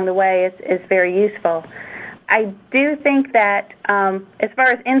help along the way is very useful. I do think that as far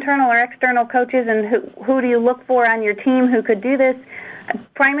as internal or external coaches and who do you look for on your team who could do this,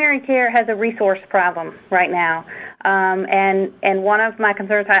 primary care has a resource problem right now. And one of my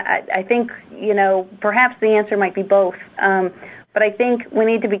concerns, I think, perhaps the answer might be both. But I think we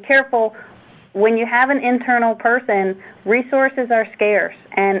need to be careful. When you have an internal person, resources are scarce,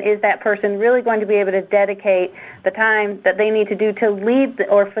 and is that person really going to be able to dedicate the time that they need to do to lead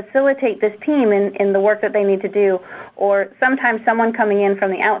or facilitate this team in the work that they need to do? Or sometimes someone coming in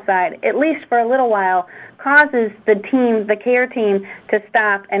from the outside, at least for a little while, causes the care team, to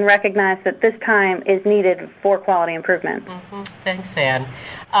stop and recognize that this time is needed for quality improvement. Mm-hmm. Thanks, Ann.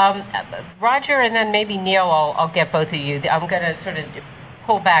 Roger, and then maybe Neil, I'll get both of you. I'm going to sort of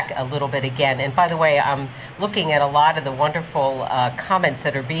pull back a little bit again. And by the way, I'm looking at a lot of the wonderful comments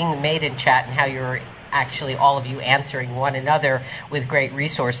that are being made in chat and how you're actually all of you answering one another with great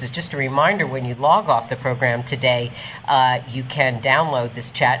resources. Just a reminder, when you log off the program today, you can download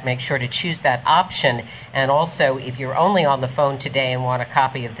this chat. Make sure to choose that option. And also, if you're only on the phone today and want a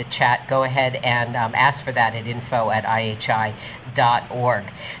copy of the chat, go ahead and ask for that at info@ihi.org.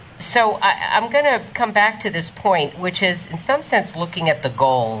 So I'm going to come back to this point, which is in some sense looking at the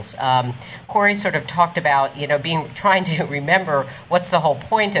goals. Corey sort of talked about, trying to remember what's the whole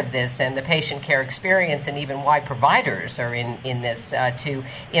point of this and the patient care experience, and even why providers are in this to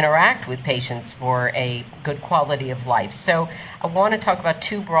interact with patients for a good quality of life. So I want to talk about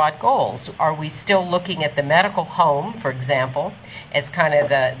two broad goals. Are we still looking at the medical home, for example, as kind of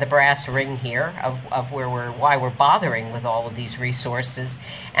the brass ring here of why we're bothering with all of these resources?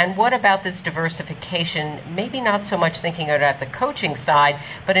 And what about this diversification, maybe not so much thinking about the coaching side,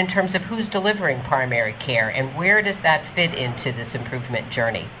 but in terms of who's delivering primary care, and where does that fit into this improvement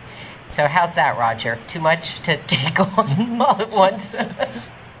journey? So how's that, Roger? Too much to take on all at once?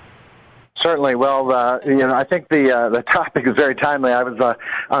 Certainly. Well, I think the topic is very timely. I was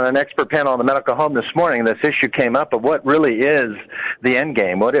on an expert panel on the medical home this morning. This issue came up of what really is the end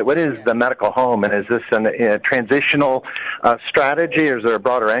game. What is the medical home, and is this a transitional strategy, or is there a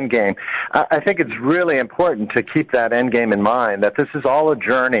broader end game? I think it's really important to keep that end game in mind, that this is all a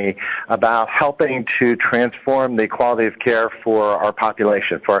journey about helping to transform the quality of care for our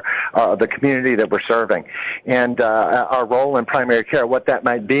population, for the community that we're serving, and our role in primary care, what that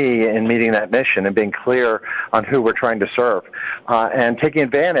might be in meeting that mission and being clear on who we're trying to serve, and taking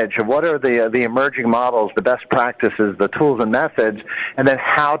advantage of what are the emerging models, the best practices, the tools and methods, and then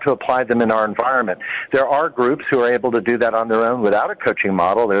how to apply them in our environment. There are groups who are able to do that on their own without a coaching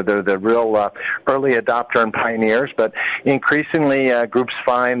model. They're the real early adopter and pioneers, but increasingly groups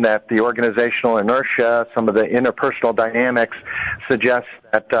find that the organizational inertia, some of the interpersonal dynamics suggest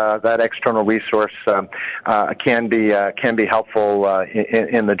that external resource can be helpful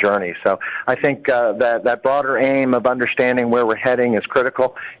in the journey. So I think that broader aim of understanding where we're heading is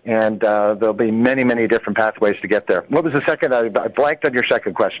critical, and there'll be many, many different pathways to get there. What was the second? I blanked on your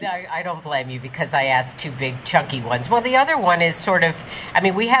second question. No, I don't blame you, because I asked two big chunky ones. Well, the other one is sort of,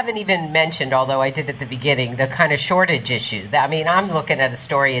 we haven't even mentioned, although I did at the beginning, the kind of shortage issue. I'm looking at a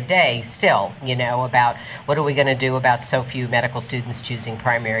story a day still, about what are we going to do about so few medical students choosing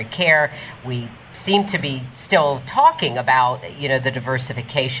primary care. We seem to be still talking about, the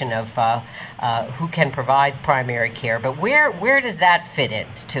diversification of who can provide primary care, but where does that fit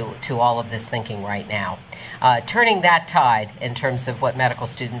into all of this thinking right now? Turning that tide in terms of what medical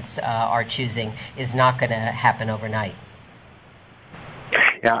students are choosing is not going to happen overnight.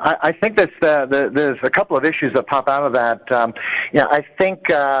 Yeah, I think there's a couple of issues that pop out of that. I think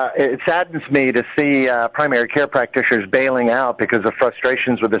it saddens me to see primary care practitioners bailing out because of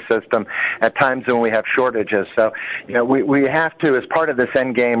frustrations with the system at times when we have shortages. So, we have to, as part of this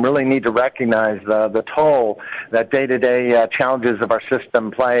end game, really need to recognize the toll that day-to-day challenges of our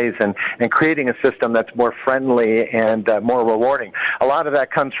system plays and creating a system that's more friendly and more rewarding. A lot of that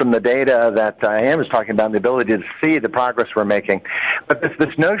comes from the data that Ann was talking about, and the ability to see the progress we're making. But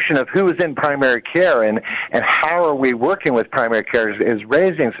this notion of who is in primary care and how are we working with primary care is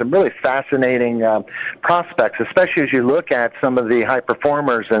raising some really fascinating prospects, especially as you look at some of the high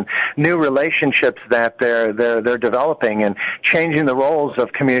performers and new relationships that they're developing and changing the roles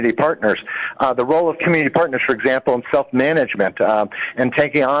of community partners. The role of community partners, for example, in self-management and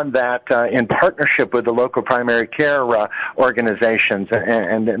taking on that in partnership with the local primary care organizations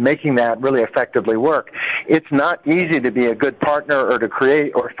and making that really effectively work. It's not easy to be a good partner or to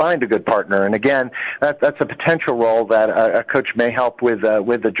create or find a good partner. And again, that's a potential role that a coach may help with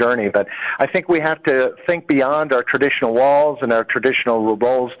the journey. But I think we have to think beyond our traditional walls and our traditional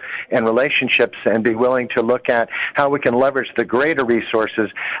roles and relationships and be willing to look at how we can leverage the greater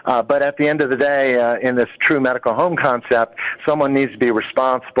resources. But at the end of the day, in this true medical home concept, someone needs to be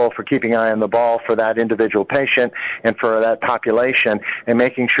responsible for keeping an eye on the ball for that individual patient and for that population and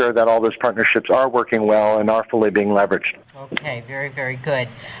making sure that all those partnerships are working well and are fully being leveraged. Okay, very, very good.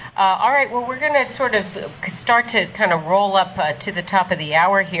 All right, well, we're going to sort of start to kind of roll up to the top of the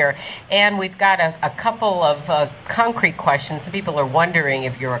hour here, and we've got a couple of concrete questions. Some people are wondering,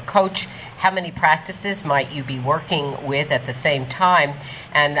 if you're a coach, how many practices might you be working with at the same time?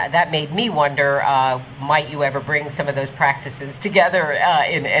 And that made me wonder, might you ever bring some of those practices together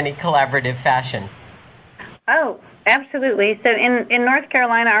in any collaborative fashion? Oh, absolutely. So in North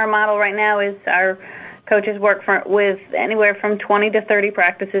Carolina, our model right now is our coaches work with anywhere from 20 to 30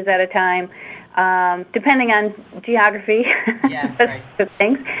 practices at a time, depending on geography. Yeah, right.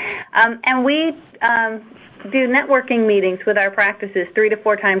 Things. And we do networking meetings with our practices 3 to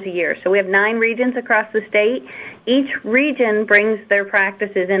 4 times a year. So we have 9 regions across the state. Each region brings their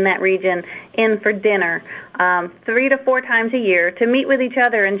practices in that region in for dinner 3 to 4 times a year to meet with each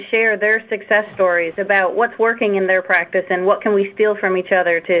other and share their success stories about what's working in their practice and what can we steal from each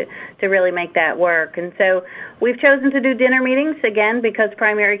other to really make that work. And so we've chosen to do dinner meetings, again, because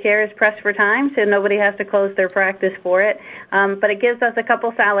primary care is pressed for time, so nobody has to close their practice for it. But it gives us a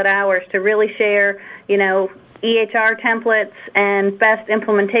couple solid hours to really share, EHR templates and best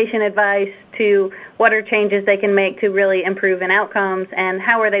implementation advice to what are changes they can make to really improve in outcomes and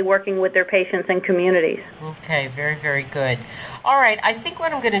how are they working with their patients and communities. Okay, very, very good. All right, I think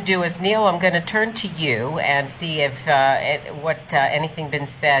what I'm going to do is, Neil, I'm going to turn to you and see if anything been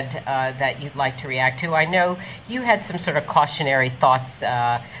said that you'd like to react to. I know you had some sort of cautionary thoughts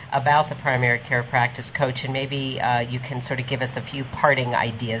about the primary care practice coach, and maybe you can sort of give us a few parting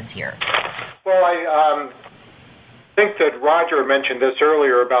ideas here. Well, I think that Roger mentioned this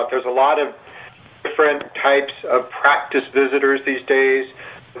earlier about there's a lot of different types of practice visitors these days,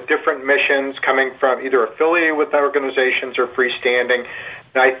 with different missions coming from either affiliated with organizations or freestanding.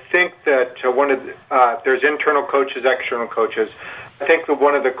 And I think that there's internal coaches, external coaches. I think that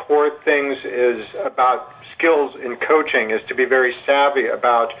one of the core things is about skills in coaching is to be very savvy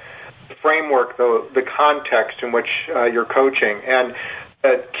about the framework, the context in which you're coaching. And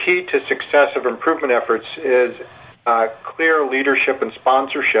the key to success of improvement efforts is clear leadership and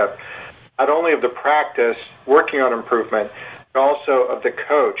sponsorship, not only of the practice working on improvement, but also of the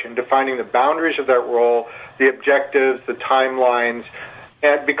coach, and defining the boundaries of that role, the objectives, the timelines.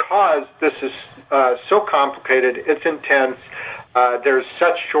 And because this is so complicated, it's intense, there's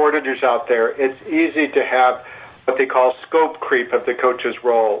such shortages out there, it's easy to have what they call scope creep of the coach's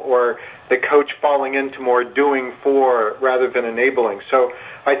role, or the coach falling into more doing for rather than enabling. So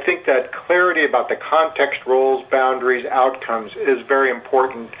I think that clarity about the context, roles, boundaries, outcomes is very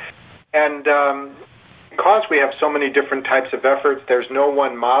important. And because we have so many different types of efforts, there's no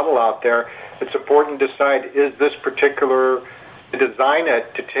one model out there. It's important to decide, is this particular, to design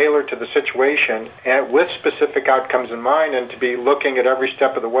it to tailor to the situation and with specific outcomes in mind, and to be looking at every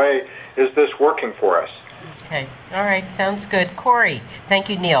step of the way, is this working for us? Okay. All right. Sounds good. Corey, thank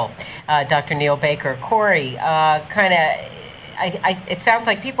you, Neil. Dr. Neil Baker. Corey, it sounds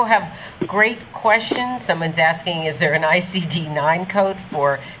like people have great questions. Someone's asking, is there an ICD-9 code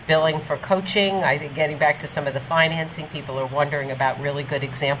for billing for coaching? I think getting back to some of the financing, people are wondering about really good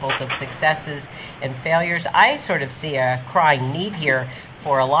examples of successes and failures. I sort of see a crying need here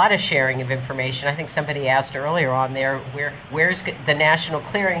for a lot of sharing of information. I think somebody asked earlier on there, where's the National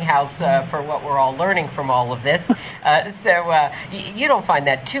Clearinghouse for what we're all learning from all of this? You don't find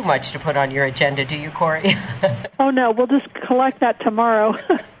that too much to put on your agenda, do you, Corey? Oh, no, we'll just collect that tomorrow.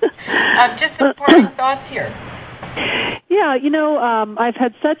 Just some parting thoughts here. Yeah, I've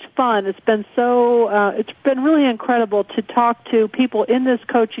had such fun. It's been it's been really incredible to talk to people in this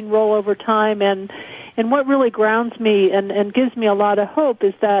coaching role over time, and what really grounds me and gives me a lot of hope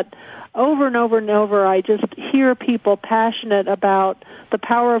is that over and over and over I just hear people passionate about the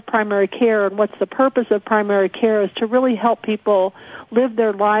power of primary care, and what's the purpose of primary care is to really help people live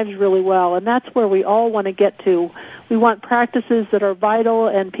their lives really well, and that's where we all want to get to. We want practices that are vital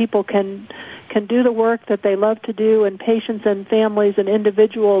and people can do the work that they love to do, and patients and families and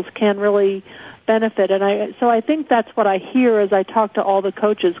individuals can really benefit. And so I think that's what I hear as I talk to all the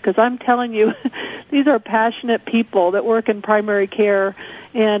coaches, because I'm telling you, these are passionate people that work in primary care,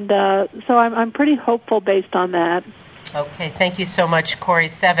 and so I'm pretty hopeful based on that. Okay, thank you so much, Corey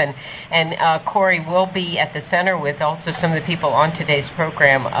Seven. And Corey will be at the center with also some of the people on today's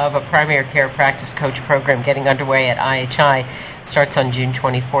program of a primary care practice coach program getting underway at IHI. Starts on June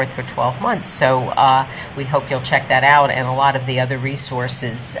 24th for 12 months. So we hope you'll check that out, and a lot of the other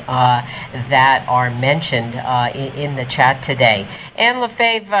resources that are mentioned in the chat today. Anne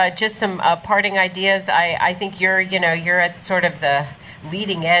Lefebvre, just some parting ideas. I think you're at sort of the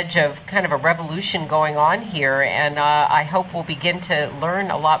leading edge of kind of a revolution going on here, and I hope we'll begin to learn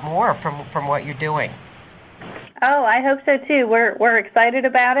a lot more from what you're doing. Oh, I hope so too. We're excited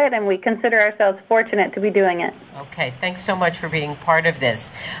about it, and we consider ourselves fortunate to be doing it. Okay, thanks so much for being part of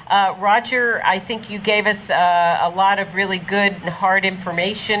this. Roger, I think you gave us a lot of really good and hard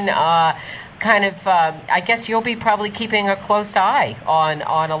information. I guess you'll be probably keeping a close eye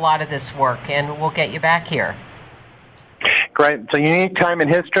on a lot of this work, and we'll get you back here. Great. It's a unique time in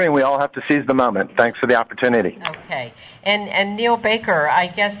history, and we all have to seize the moment. Thanks for the opportunity. Okay. And Neil Baker, I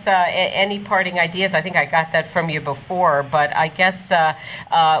guess any parting ideas? I think I got that from you before, but I guess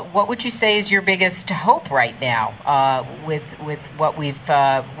what would you say is your biggest hope right now with what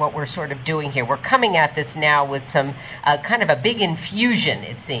we're sort of doing here? We're coming at this now with some kind of a big infusion,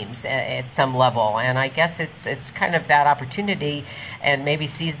 it seems, at some level, and I guess it's kind of that opportunity, and maybe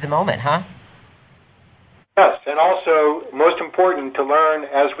seize the moment, huh? Yes, and also, most important, to learn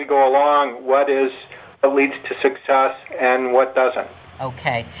as we go along what leads to success and what doesn't.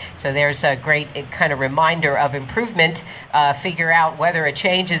 Okay, so there's a great kind of reminder of improvement. Figure out whether a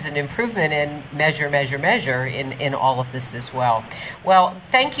change is an improvement, and measure in all of this as well. Well,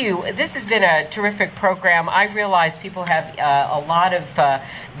 thank you. This has been a terrific program. I realize people have a lot of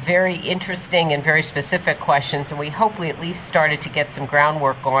very interesting and very specific questions, and we hope we at least started to get some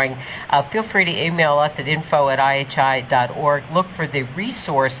groundwork going. Feel free to email us at info@ihi.org. Look for the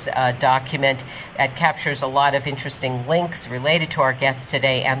resource document that captures a lot of interesting links related to our guests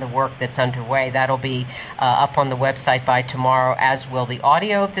today and the work that's underway. That'll be up on the website by tomorrow, as will the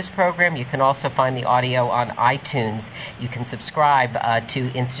audio of this program. You can also find the audio on iTunes. You can subscribe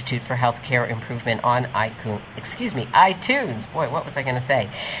to Institute for Healthcare Improvement on iTunes. Boy, what was I going to say?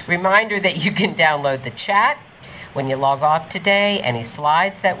 Reminder that you can download the chat when you log off today, any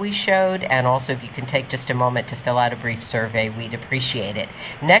slides that we showed, and also if you can take just a moment to fill out a brief survey, we'd appreciate it.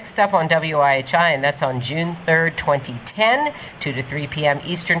 Next up on WIHI, and that's on June 3rd, 2010, 2 to 3 p.m.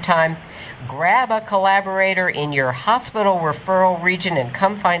 Eastern Time, grab a collaborator in your hospital referral region and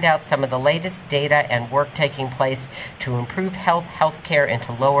come find out some of the latest data and work taking place to improve healthcare and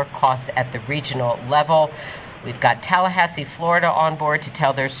to lower costs at the regional level. We've got Tallahassee, Florida on board to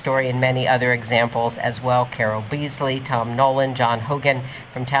tell their story, and many other examples as well. Carol Beasley, Tom Nolan, John Hogan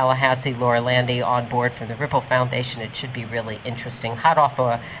from Tallahassee, Laura Landy on board from the Ripple Foundation. It should be really interesting. Hot off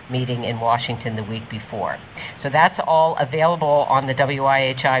a meeting in Washington the week before. So that's all available on the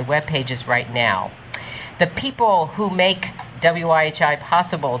WIHI web pages right now. The people who make WIHI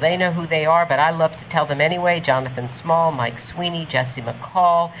possible, they know who they are, but I love to tell them anyway. Jonathan Small, Mike Sweeney, Jesse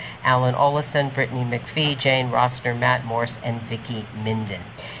McCall, Alan Olison, Brittany McPhee, Jane Rossner, Matt Morse, and Vicki Minden.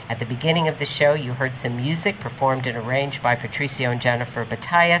 At the beginning of the show, you heard some music performed and arranged by Patricio and Jennifer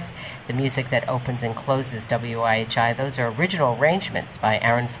Batias, the music that opens and closes WIHI. Those are original arrangements by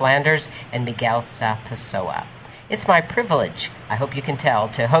Aaron Flanders and Miguel Pessoa. It's my privilege, I hope you can tell,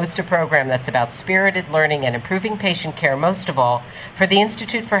 to host a program that's about spirited learning and improving patient care, most of all. For the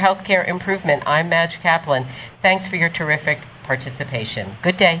Institute for Healthcare Improvement, I'm Madge Kaplan. Thanks for your terrific participation.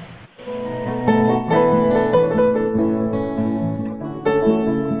 Good day.